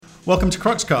Welcome to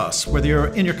Cruxcast. Whether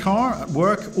you're in your car, at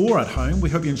work, or at home,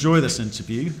 we hope you enjoy this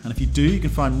interview. And if you do, you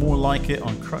can find more like it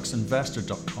on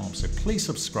cruxinvestor.com. So please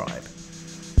subscribe.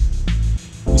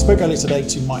 We spoke earlier today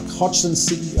to Mike Hodgson,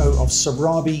 CEO of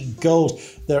Serabi Gold.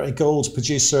 They're a gold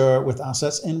producer with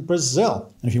assets in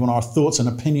Brazil. And if you want our thoughts and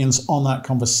opinions on that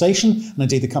conversation, and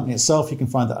indeed the company itself, you can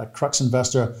find that at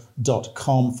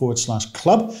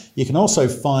cruxinvestor.com/club. You can also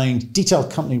find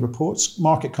detailed company reports,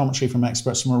 market commentary from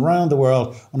experts from around the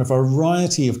world on a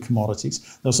variety of commodities.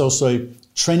 There's also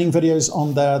training videos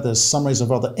on there. There's summaries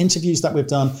of other interviews that we've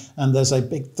done. And there's a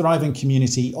big thriving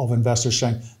community of investors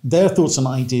sharing their thoughts and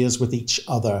ideas with each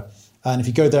other. And if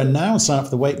you go there now and sign up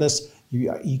for the waitlist,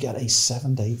 you get a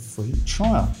 7-day free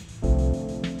trial.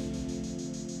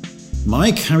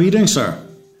 Mike, how are you doing, sir?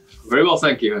 Very well,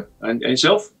 thank you. And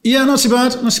yourself? Yeah, not too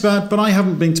bad. But I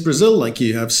haven't been to Brazil like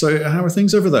you have. So how are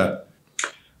things over there?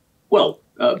 Well,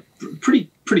 pretty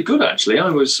good, actually. I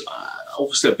was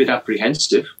obviously a bit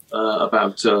apprehensive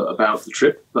about the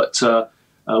trip, but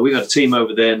we've had a team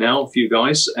over there now, a few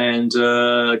guys, and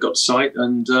got to site.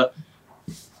 And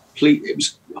it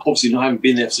was obviously, I haven't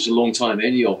been there for such a long time.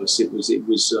 Any of us, it was we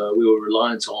were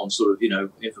reliant on sort of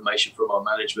information from our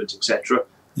management, etc.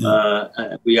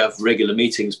 Yeah. We have regular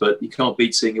meetings, but you can't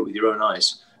beat seeing it with your own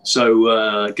eyes.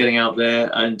 So getting out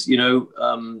there, and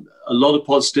a lot of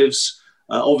positives.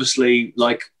 Obviously,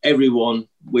 like everyone,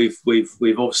 we've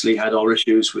obviously had our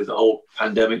issues with the whole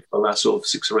pandemic for the last sort of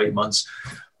 6 or 8 months.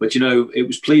 But it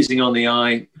was pleasing on the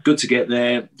eye. Good to get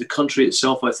there. The country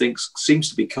itself, I think, seems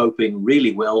to be coping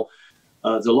really well.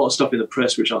 There's a lot of stuff in the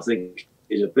press which I think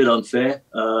is a bit unfair.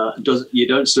 You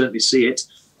don't certainly see it.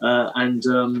 And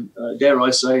dare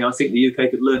I say, I think the UK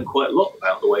could learn quite a lot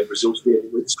about the way Brazil's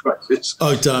dealing with this crisis.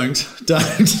 Oh, don't.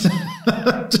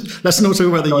 Let's not talk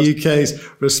about the UK's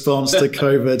response to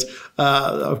COVID.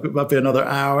 That'll be another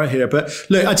hour here. But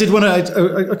look, I did want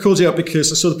to. I called you up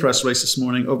because I saw the press release this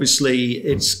morning. Obviously,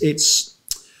 it's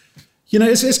kind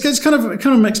of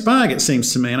a mixed bag, it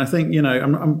seems to me. And I think,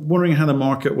 I'm wondering how the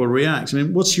market will react. I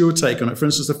mean, what's your take on it? For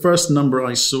instance, the first number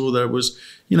I saw there was,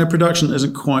 production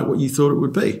isn't quite what you thought it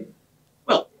would be.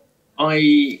 Well,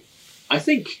 I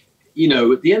think,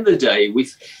 at the end of the day, we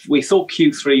thought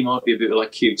Q3 might be a bit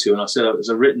like Q2. And I said, as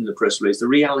I've written in the press release, the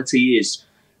reality is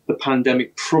the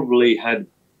pandemic probably had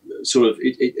sort of,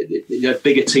 it had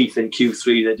bigger teeth in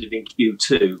Q3 than it did in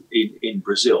Q2 in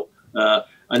Brazil.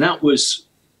 And that was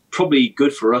probably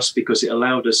good for us because it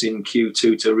allowed us in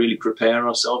Q2 to really prepare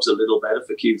ourselves a little better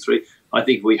for Q3. I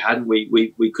think if we hadn't,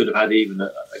 we could have had a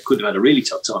really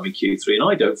tough time in Q3. And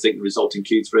I don't think the result in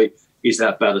Q3 is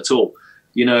that bad at all.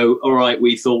 All right,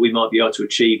 we thought we might be able to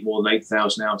achieve more than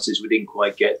 8,000 ounces. We didn't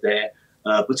quite get there.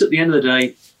 But at the end of the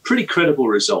day, pretty credible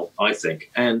result, I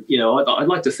think. And, I'd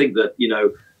like to think that,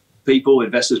 people,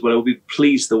 investors, will be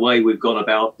pleased the way we've gone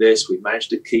about this. We've managed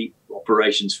to keep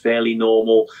operations fairly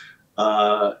normal.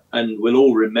 And we'll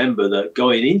all remember that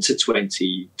going into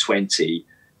 2020,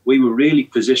 we were really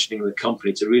positioning the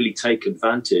company to really take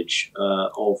advantage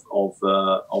of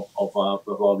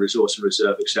our resource and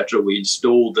reserve, etc. We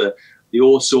installed the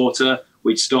ore sorter.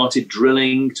 We'd started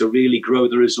drilling to really grow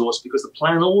the resource because the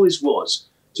plan always was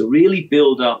to really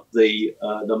build up the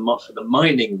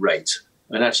mining rate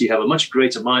and actually have a much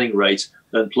greater mining rate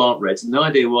than plant rate. And the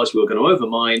idea was we were going to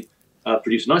overmine,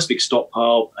 produce a nice big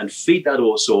stockpile and feed that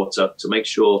ore sorter to make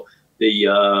sure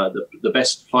the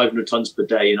best 500 tons per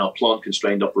day in our plant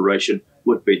constrained operation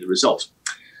would be the result.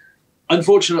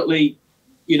 Unfortunately,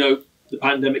 the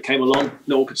pandemic came along.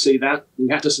 No one could see that. We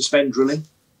had to suspend drilling,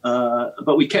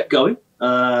 but we kept going.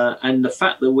 And the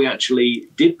fact that we actually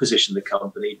did position the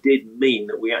company did mean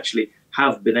that we actually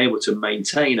have been able to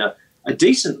maintain a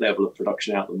decent level of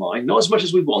production out of the mine. Not as much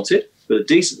as we wanted, but a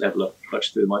decent level of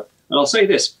production through the mine. And I'll say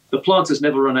this, the plant has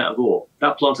never run out of ore.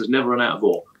 That plant has never run out of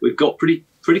ore. We've got pretty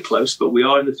close, but we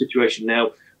are in the situation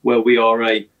now where we are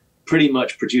pretty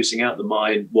much producing out the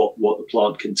mine what the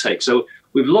plant can take. So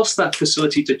we've lost that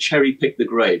facility to cherry pick the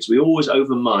grades. We always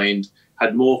overmined,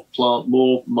 had more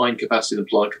mine capacity than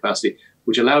plant capacity,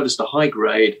 which allowed us to high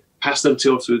grade, pass them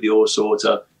through the ore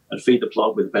sorter and feed the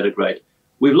plant with a better grade.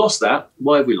 We've lost that.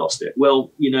 Why have we lost it?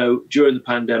 Well, during the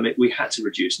pandemic, we had to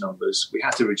reduce numbers. We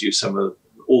had to reduce some of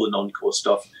all the non-core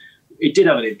stuff. It did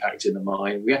have an impact in the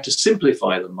mine. We had to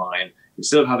simplify the mine.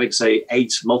 Instead of having, say,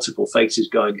 8 multiple faces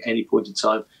going at any point in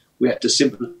time, we had to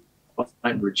simplify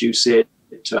and reduce it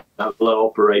to a low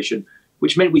operation,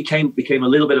 which meant we became a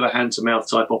little bit of a hand-to-mouth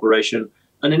type operation,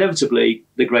 and inevitably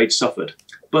the grade suffered.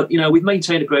 But, we've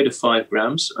maintained a grade of 5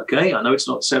 grams, okay? I know it's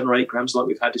not 7 or 8 grams like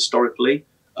we've had historically,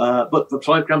 But the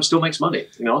 5 grams still makes money.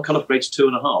 Our cut-off grade's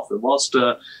 2.5, and whilst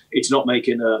it's not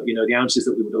making the ounces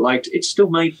that we would have liked, it's still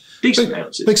made decent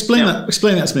ounces. Explain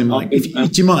that to me, Mike. Do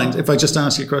you mind if I just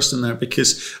ask you a question there?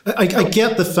 Because I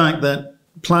get the fact that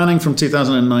planning from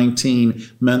 2019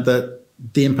 meant that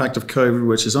the impact of COVID,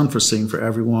 which is unforeseen for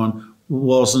everyone,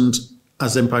 wasn't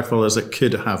as impactful as it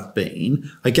could have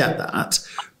been. I get that.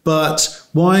 But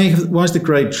why is the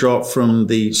grade drop from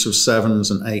the sort of 7s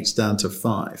and 8s down to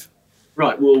 5?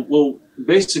 Right. Well,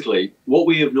 basically, what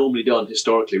we have normally done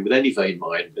historically with any vein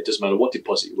mine, it doesn't matter what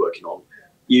deposit you're working on,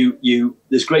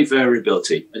 there's great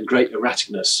variability and great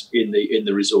erraticness in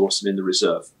the resource and in the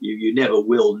reserve. You never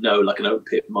will know, like an open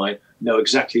pit mine, know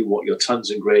exactly what your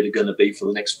tons and grade are going to be for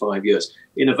the next 5 years.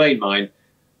 In a vein mine,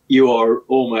 you are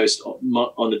almost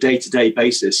on a day-to-day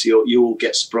basis. You will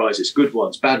get surprises, good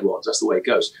ones, bad ones. That's the way it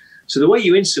goes. So the way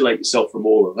you insulate yourself from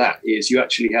all of that is you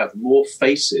actually have more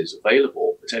faces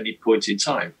available at any point in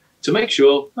time to make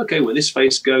sure, okay, when this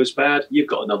face goes bad, you've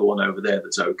got another one over there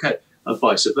that's okay, and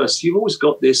vice versa. You've always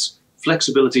got this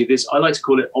flexibility, this, I like to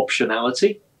call it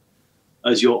optionality,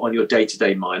 as you're on your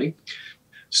day-to-day mining.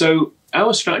 So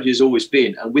our strategy has always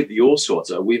been, and with the ore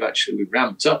sorter, we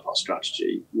ramped up our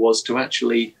strategy, was to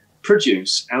actually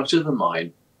produce out of the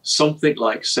mine something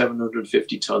like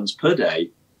 750 tons per day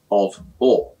of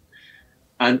ore.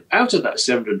 And out of that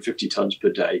 750 tons per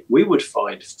day, we would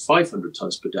find 500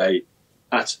 tons per day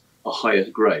at a higher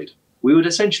grade. We would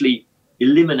essentially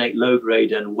eliminate low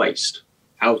grade and waste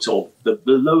out of the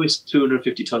lowest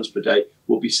 250 tons per day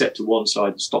will be set to one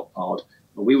side and stockpiled,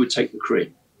 and we would take the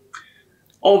cream.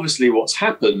 Obviously, what's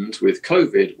happened with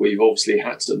COVID, we've obviously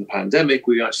had to, in the pandemic,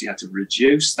 we actually had to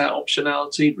reduce that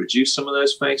optionality, reduce some of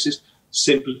those faces,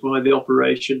 simplify the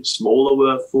operation, smaller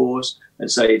workforce, and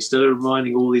say, instead of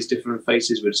mining all these different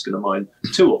faces, we're just going to mine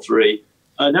 2 or 3.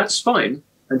 And that's fine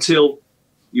until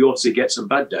you obviously get some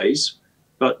bad days.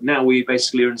 But now we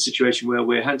basically are in a situation where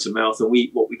we're hand to mouth and we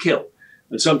eat what we kill.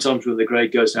 And sometimes when the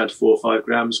grade goes down to 4 or 5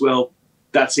 grams, well,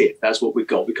 that's it. That's what we've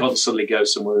got. We can't suddenly go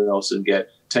somewhere else and get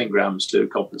 10 grams to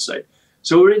compensate.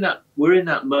 So we're in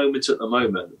that moment at the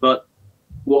moment. But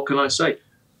what can I say?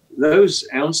 Those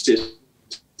ounces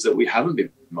that we haven't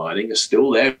been mining are still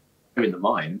there in the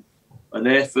mine and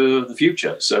there for the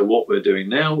future. So what we're doing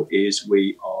now is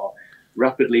we are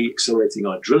rapidly accelerating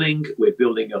our drilling. We're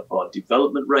building up our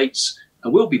development rates,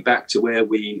 and we'll be back to where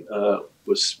we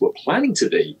were planning to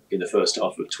be in the first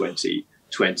half of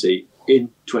 2020 in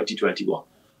 2021.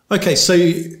 Okay, so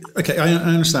I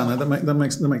understand that.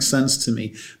 That makes sense to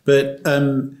me. But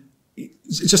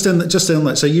just in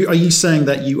that, so are you saying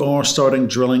that you are starting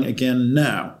drilling again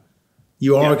now?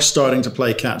 You are starting to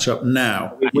play catch up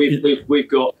now.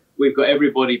 We've got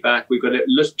everybody back. We've got it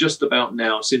just about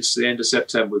now. Since the end of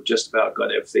September, we've just about got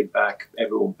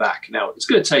everyone back. Now it's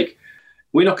going to take.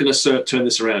 We're not going to turn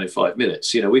this around in 5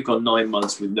 minutes. We've got 9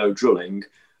 months with no drilling,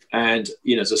 and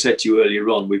as I said to you earlier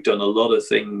on, we've done a lot of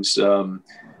things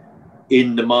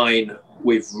in the mine.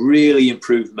 We've really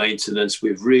improved maintenance.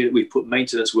 We've put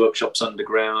maintenance workshops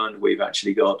underground. We've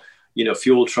actually got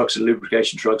fuel trucks and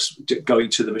lubrication trucks going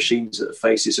to the machines at the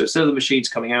faces. So instead of the machines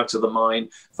coming out of the mine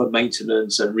for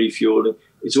maintenance and refueling,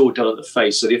 it's all done at the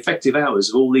face. So the effective hours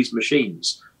of all these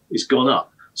machines is gone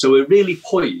up. So we're really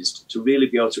poised to really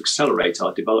be able to accelerate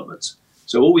our development.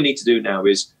 So all we need to do now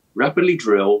is rapidly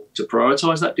drill to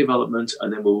prioritize that development,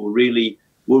 and then we'll reap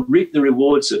the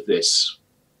rewards of this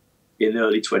in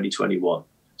early 2021.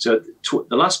 So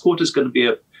the last quarter is going to be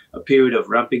a period of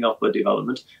ramping up our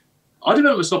development. Our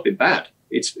development's not been bad.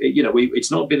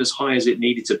 It's not been as high as it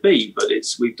needed to be, but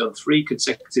we've done 3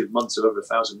 consecutive months of over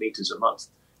 1,000 meters a month,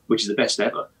 which is the best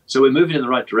ever. So we're moving in the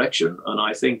right direction, and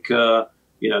I think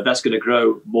that's going to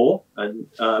grow more and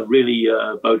really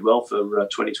bode well for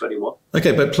 2021.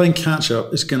 Okay, but playing catch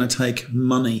up is going to take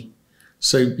money.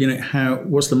 So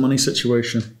what's the money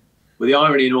situation? Well, the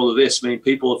irony in all of this,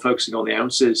 people are focusing on the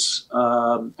ounces,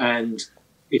 and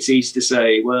it's easy to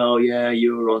say, well, yeah,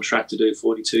 you were on track to do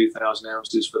 42,000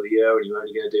 ounces for the year and you're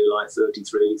only going to do like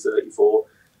 33, 34.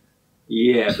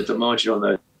 Yeah, but the margin on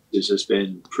those has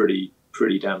been pretty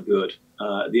damn good.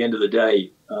 At the end of the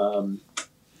day,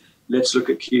 let's look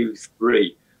at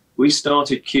Q3. We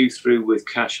started Q3 with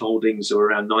cash holdings of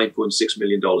around $9.6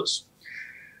 million.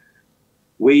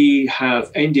 We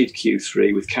have ended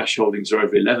Q3 with cash holdings of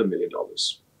over $11 million.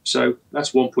 So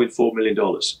that's $1.4 million.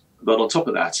 But on top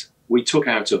of that, we took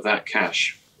out of that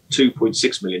cash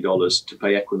 $2.6 million to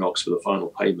pay Equinox for the final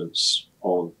payments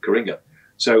on Coringa.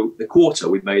 So the quarter,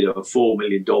 we made over $4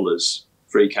 million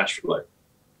free cash flow.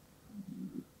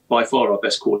 By far our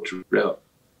best quarter ever.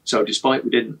 So despite we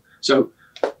didn't. So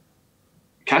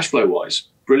cash flow wise,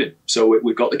 brilliant. So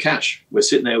we've got the cash. We're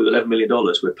sitting there with $11 million.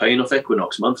 We're paying off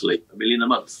Equinox monthly, $1 million a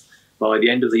month. By the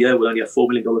end of the year, we'll only have $4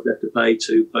 million left to pay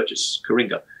to purchase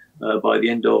Coringa. By the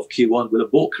end of Q1, we'll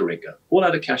have bought Coringa, all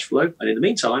out of cash flow. And in the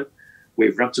meantime,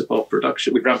 we've ramped up our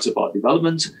production. We've ramped up our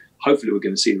development. Hopefully, we're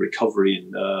going to see a recovery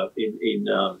in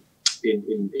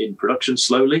production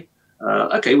slowly.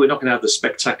 Okay, we're not going to have the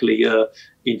spectacular year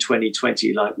in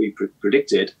 2020 like we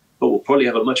predicted, but we'll probably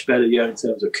have a much better year in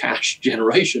terms of cash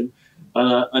generation.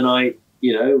 And I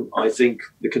think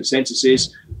the consensus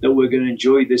is that we're going to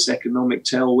enjoy this economic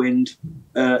tailwind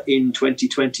in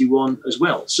 2021 as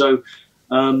well. So,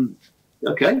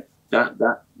 okay,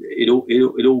 that it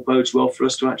all bodes well for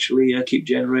us to actually keep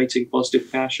generating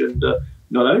positive cash and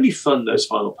not only fund those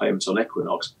final payments on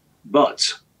Equinox,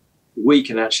 but we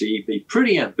can actually be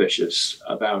pretty ambitious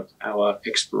about our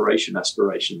exploration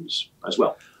aspirations as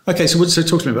well. Okay, so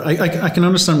talk to me about. I can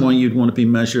understand why you'd want to be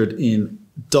measured in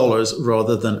dollars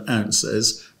rather than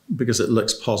ounces, because it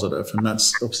looks positive, and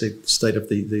that's obviously the state of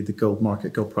the gold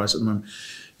market, gold price at the moment.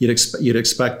 You'd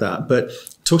expect that, but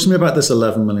talk to me about this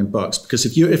 $11 million, because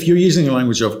if you're using the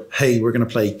language of, hey, we're going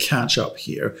to play catch up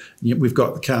here, we've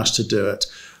got the cash to do it.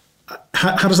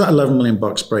 How does that $11 million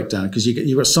break down? Because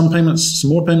you've got some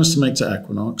more payments to make to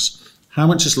Equinox. How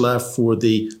much is left for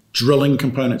the drilling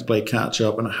component to play catch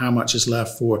up, and how much is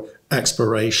left for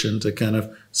exploration to kind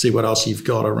of see what else you've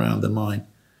got around the mine?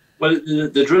 Well,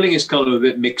 the drilling is kind of a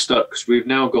bit mixed up because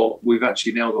we've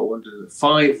actually now got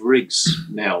 5 rigs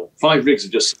now. 5 rigs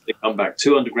have just come back,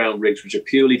 2 underground rigs, which are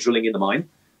purely drilling in the mine,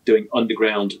 doing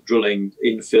underground drilling,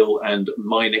 infill and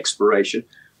mine exploration.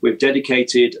 We've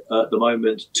dedicated at the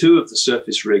moment 2 of the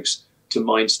surface rigs to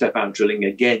mine step-out drilling,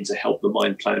 again, to help the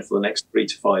mine plan for the next 3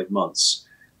 to 5 months.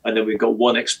 And then we've got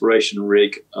 1 exploration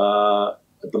rig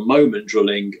at the moment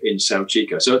drilling in South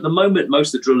Chico. So at the moment,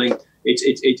 most of the drilling,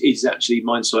 it's actually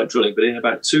mine site drilling. But in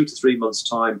about 2 to 3 months'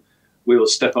 time, we will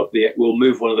we'll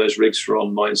move one of those rigs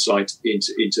from mine site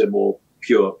into more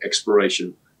pure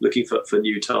exploration, looking for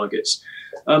new targets.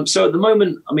 So at the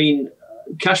moment, I mean,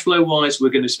 cash flow wise, we're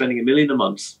going to be spending $1 million a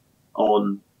month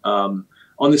on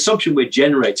the assumption we're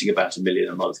generating about $1 million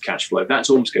a month cash flow.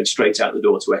 That's almost going straight out the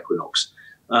door to Equinox.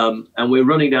 And we're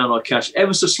running down our cash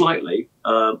ever so slightly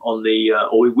or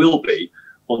we will be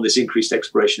on this increased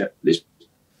exploration effort. It's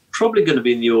probably going to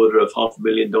be in the order of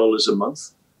 $500,000 a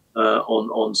month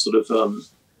on sort of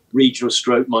regional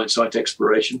stroke mine site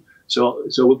exploration. So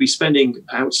we'll be spending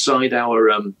outside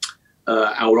our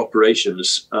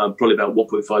operations probably about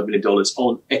 $1.5 million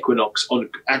on Equinox, on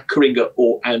Coringa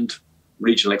and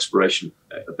regional exploration,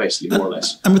 basically, more or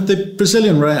less. And with the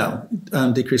Brazilian real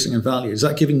decreasing in value, is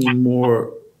that giving you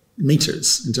more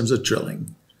meters in terms of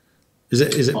drilling? Has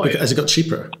it got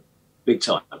cheaper? Big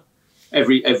time.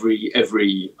 Every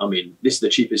I mean, this is the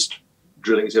cheapest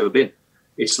drilling it's ever been.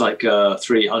 It's like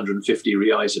 350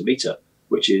 reais a meter,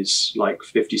 which is like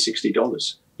 $50,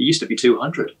 $60. It used to be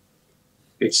 200.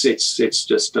 It's just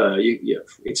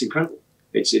it's incredible.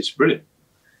 It's brilliant.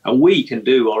 And we can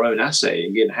do our own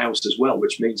assaying in-house as well,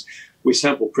 which means we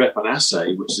sample prep and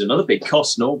assay, which is another big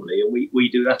cost normally, and we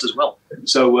do that as well.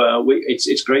 So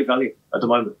it's great value at the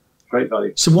moment. Great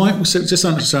value. So just to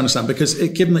understand, because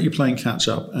given that you're playing catch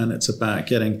up and it's about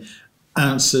getting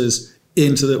ounces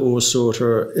into the ore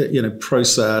sorter,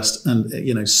 processed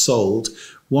and sold,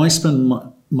 why spend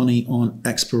money on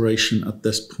exploration at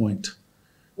this point?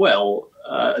 Well,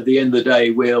 at the end of the day,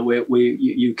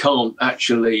 you can't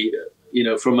actually.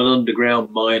 From an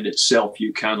underground mine itself,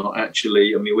 you cannot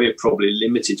actually. I mean, we're probably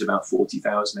limited to about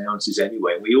 40,000 ounces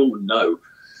anyway. We all know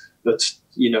that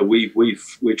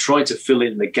we're trying to fill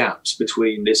in the gaps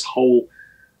between this whole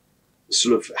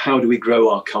sort of how do we grow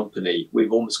our company.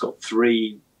 We've almost got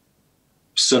 3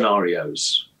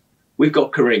 scenarios. We've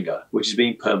got Coringa, which is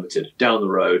being permitted down the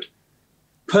road.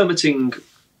 Permitting,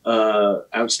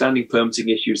 outstanding permitting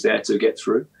issues there to get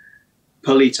through.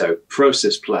 Palito,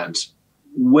 process plant.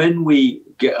 When we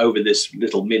get over this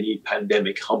little mini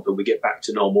pandemic hump and we get back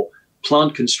to normal,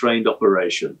 plant constrained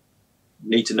operation,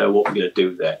 need to know what we're going to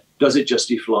do there. Does it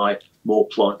justify more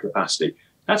plant capacity?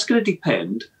 That's going to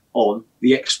depend on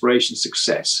the exploration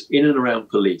success in and around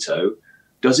Palito.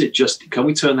 Can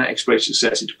we turn that exploration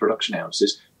success into production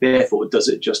ounces? Therefore, does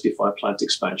it justify plant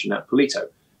expansion at Palito?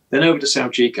 Then over to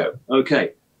South Chico.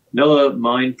 Okay, another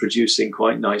mine producing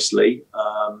quite nicely.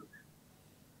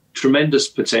 Tremendous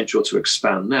potential to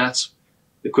expand that.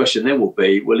 The question then will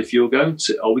be, well, if you're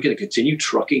are we going to continue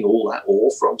trucking all that ore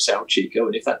from South Chico?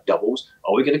 And if that doubles,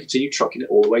 are we going to continue trucking it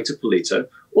all the way to Palito?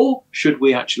 Or should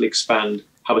we actually expand,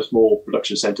 have a small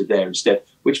production center there instead,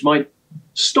 which might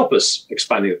stop us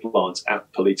expanding the plant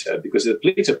at Palito? Because the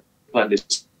Palito plant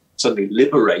is suddenly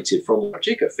liberated from our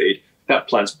Chico feed, that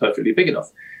plant's perfectly big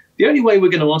enough. The only way we're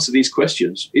going to answer these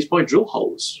questions is by drill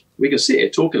holes. We can sit here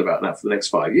talking about that for the next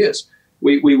 5 years.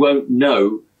 We won't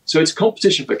know. So it's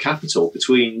competition for capital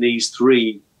between these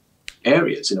three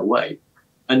areas in a way.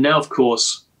 And now, of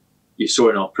course, you saw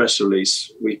in our press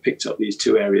release, we picked up these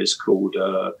two areas called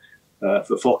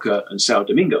Fofoca and Sao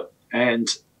Domingo. And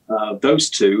those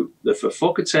two, the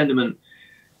Fofoca tenement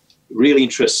really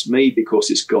interests me because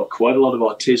it's got quite a lot of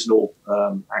artisanal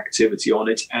activity on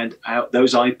it. And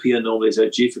those IP anomalies,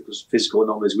 those geophysical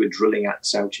anomalies we're drilling at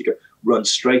Sao Chico run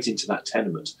straight into that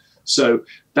tenement. So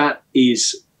that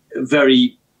is a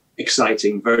very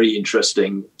exciting, very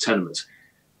interesting tenement.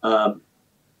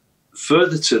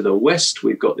 Further to the west,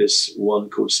 we've got this one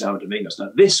called Sao Domingos.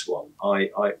 Now, this one I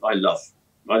love.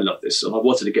 I love this, and I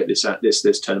wanted to get this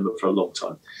tenement for a long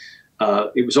time.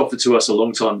 It was offered to us a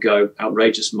long time ago,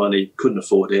 outrageous money, couldn't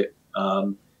afford it.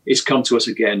 It's come to us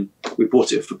again. We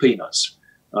bought it for peanuts.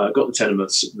 Got the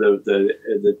tenements,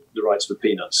 the rights for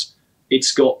peanuts.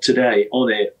 It's got today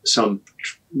on it some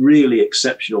really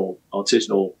exceptional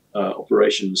artisanal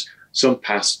operations, some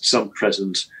past, some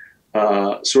present.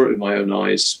 Saw it with my own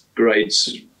eyes.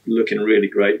 Grades looking really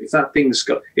great. If that thing's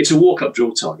got, it's a walk-up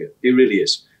drill target. It really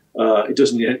is. It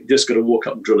doesn't. You just got to walk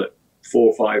up and drill it,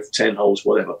 4, 5, 10 holes,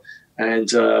 whatever.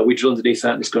 And we drill underneath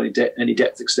that, and it's got any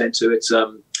depth extent to it.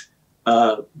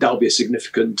 That'll be a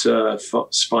significant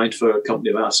find for a company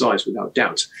of our size, without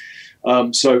doubt.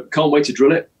 So can't wait to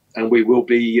drill it, and we will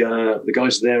be. The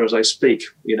guys are there as I speak.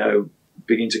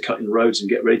 Beginning to cut in roads and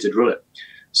get ready to drill it.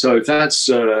 So that's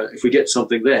if we get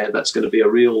something there, that's going to be a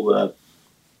real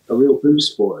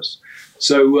boost for us.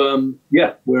 So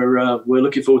we're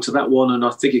looking forward to that one, and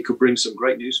I think it could bring some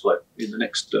great news flow in the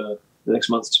next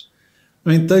months. I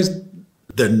mean,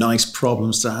 they're nice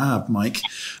problems to have, Mike.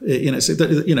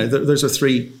 Those are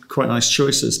three quite nice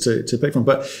choices to pick from.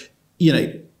 But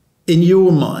in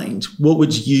your mind, what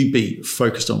would you be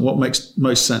focused on? What makes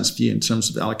most sense for you in terms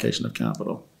of the allocation of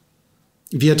capital?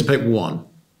 If you had to pick one.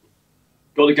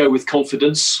 Got to go with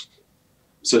confidence.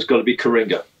 So it's got to be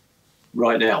Coringa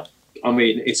right now. I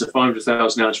mean, it's a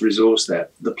 500,000 ounce resource there.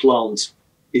 The plant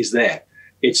is there.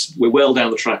 We're well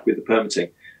down the track with the permitting.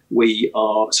 We're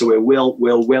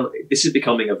well. This is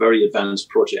becoming a very advanced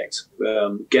project,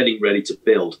 getting ready to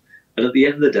build. And at the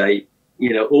end of the day,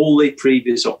 all the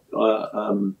previous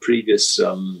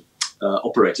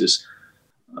operators,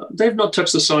 they've not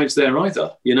touched the sides there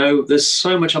either. There's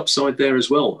so much upside there as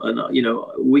well. And,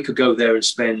 we could go there and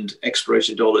spend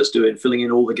exploration dollars filling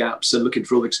in all the gaps and looking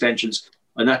for all the extensions.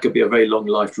 And that could be a very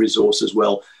long-lived resource as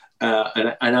well,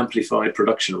 an amplified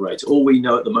production rate. All we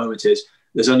know at the moment is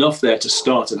there's enough there to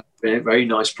start a very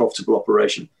nice, profitable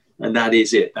operation. And that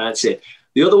is it. That's it.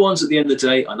 The other ones at the end of the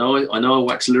day, I know I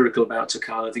wax lyrical about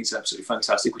Tucano. I think it's absolutely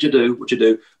fantastic, which you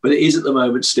do. But it is at the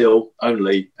moment still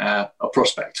only a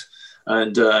prospect.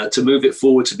 And to move it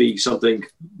forward to be something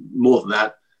more than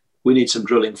that, we need some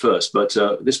drilling first. But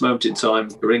at this moment in time,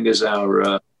 Coringa's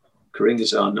our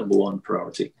number one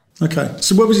priority. Okay.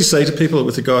 So what would you say to people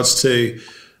with regards to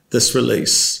this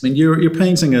release? I mean, you're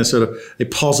painting a sort of a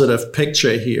positive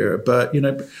picture here, but,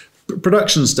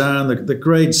 production's down, the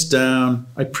grade's down.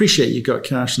 I appreciate you got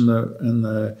cash in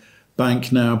the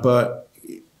bank now, but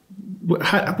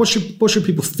what should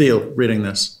people feel reading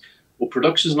this? Well,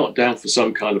 production's not down for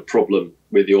some kind of problem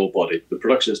with the ore body. The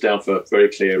production is down for very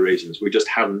clear reasons. We just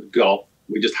haven't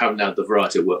had the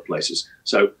variety of workplaces.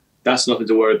 So that's nothing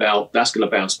to worry about. That's going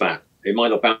to bounce back. It might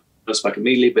not bounce back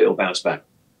immediately, but it'll bounce back.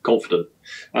 Confident,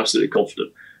 absolutely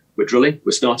confident. We're drilling,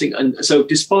 we're starting. And so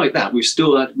despite that, we've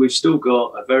still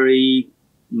got a very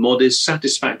modest,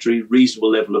 satisfactory,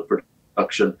 reasonable level of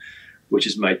production, which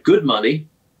has made good money.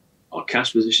 Our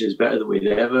cash position is better than we'd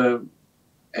ever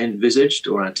envisaged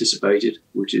or anticipated,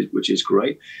 which is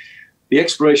great. The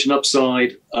exploration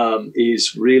upside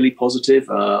is really positive.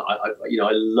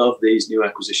 I love these new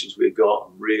acquisitions we've got.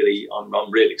 I'm really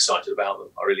excited about them.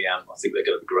 I really am. I think they're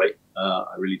going to be great.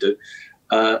 I really do.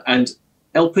 And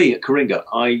LP at Coringa,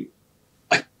 I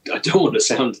don't want to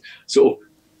sound sort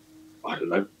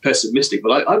of, pessimistic,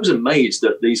 but I was amazed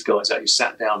that these guys actually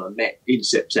sat down and met in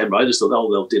September. I just thought,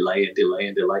 they'll delay and delay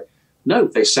and delay. No,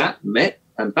 they sat, met,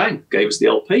 and bang, gave us the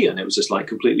LP, and it was just like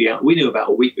completely out. We knew about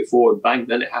a week before, and bang,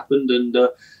 then it happened, and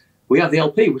we have the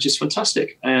LP, which is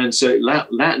fantastic. And so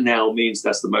that now means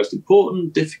that's the most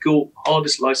important, difficult,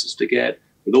 hardest license to get,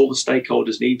 with all the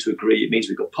stakeholders need to agree. It means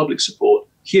we've got public support,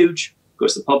 huge,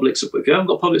 because the public support. If you haven't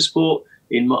got public support,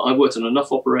 I've worked on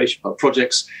enough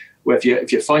projects where if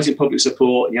you're fighting public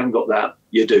support and you haven't got that,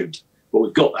 you're doomed. Well,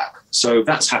 we've got that. So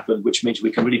that's happened, which means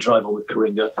we can really drive on with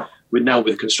Coringa. We're now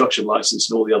with a construction license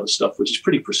and all the other stuff, which is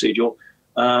pretty procedural.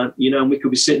 And we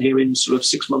could be sitting here in sort of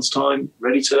 6 months' time,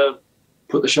 ready to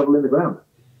put the shovel in the ground.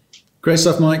 Great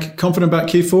stuff, Mike. Confident about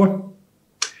Q4?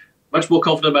 Much more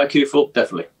confident about Q4,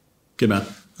 definitely. Good man.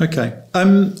 Okay.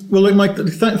 Well, look, Mike,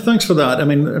 thanks for that. I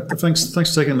mean, thanks for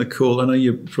taking the call. I know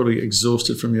you're probably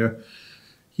exhausted from your,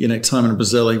 time in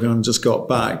Brazil, even just got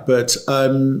back. But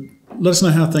let us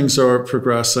know how things are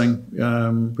progressing.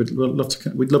 We'd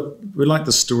like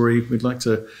the story. We'd like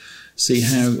to see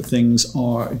how things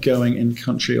are going in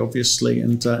country, obviously.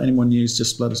 And any more news,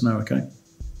 just let us know. Okay.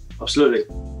 Absolutely.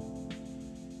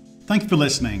 Thank you for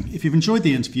listening. If you've enjoyed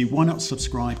the interview, why not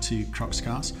subscribe to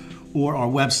Cruxcast or our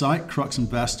website,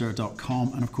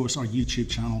 cruxinvestor.com, and of course our YouTube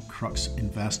channel, Crux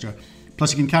Investor.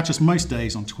 Plus you can catch us most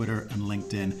days on Twitter and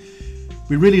LinkedIn.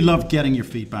 We really love getting your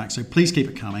feedback, so please keep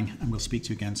it coming, and we'll speak to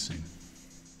you again soon.